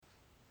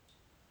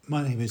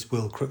My name is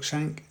Will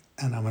Cruickshank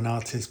and I'm an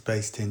artist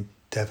based in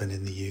Devon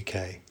in the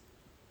UK.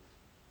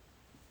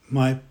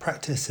 My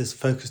practice has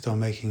focused on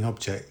making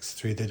objects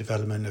through the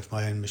development of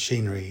my own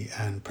machinery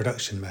and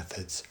production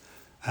methods,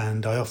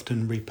 and I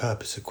often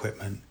repurpose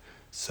equipment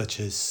such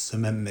as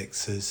cement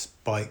mixers,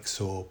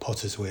 bikes or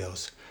potter's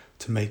wheels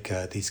to make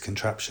these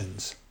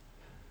contraptions.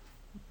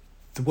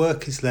 The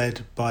work is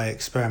led by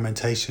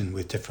experimentation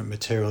with different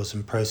materials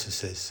and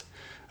processes,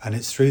 and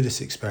it's through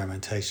this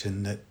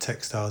experimentation that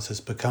textiles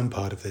has become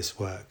part of this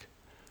work.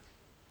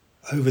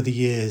 Over the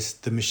years,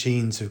 the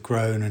machines have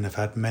grown and have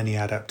had many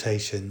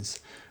adaptations,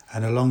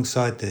 and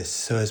alongside this,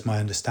 so has my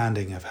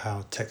understanding of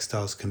how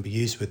textiles can be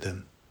used with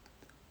them.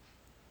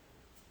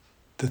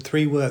 The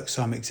 3 works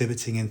I'm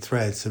exhibiting in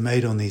threads are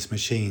made on these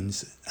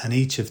machines, and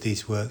each of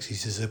these works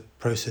uses a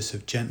process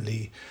of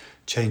gently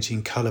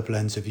changing colour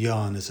blends of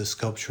yarn as a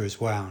sculpture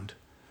is wound.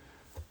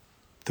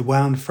 The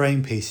wound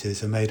frame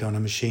pieces are made on a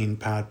machine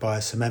powered by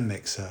a cement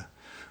mixer,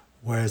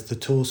 whereas the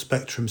tall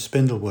spectrum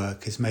spindle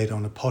work is made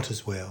on a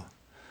potter's wheel.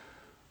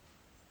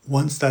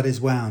 Once that is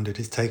wound, it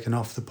is taken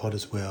off the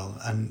potter's wheel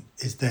and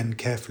is then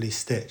carefully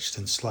stitched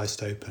and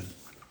sliced open.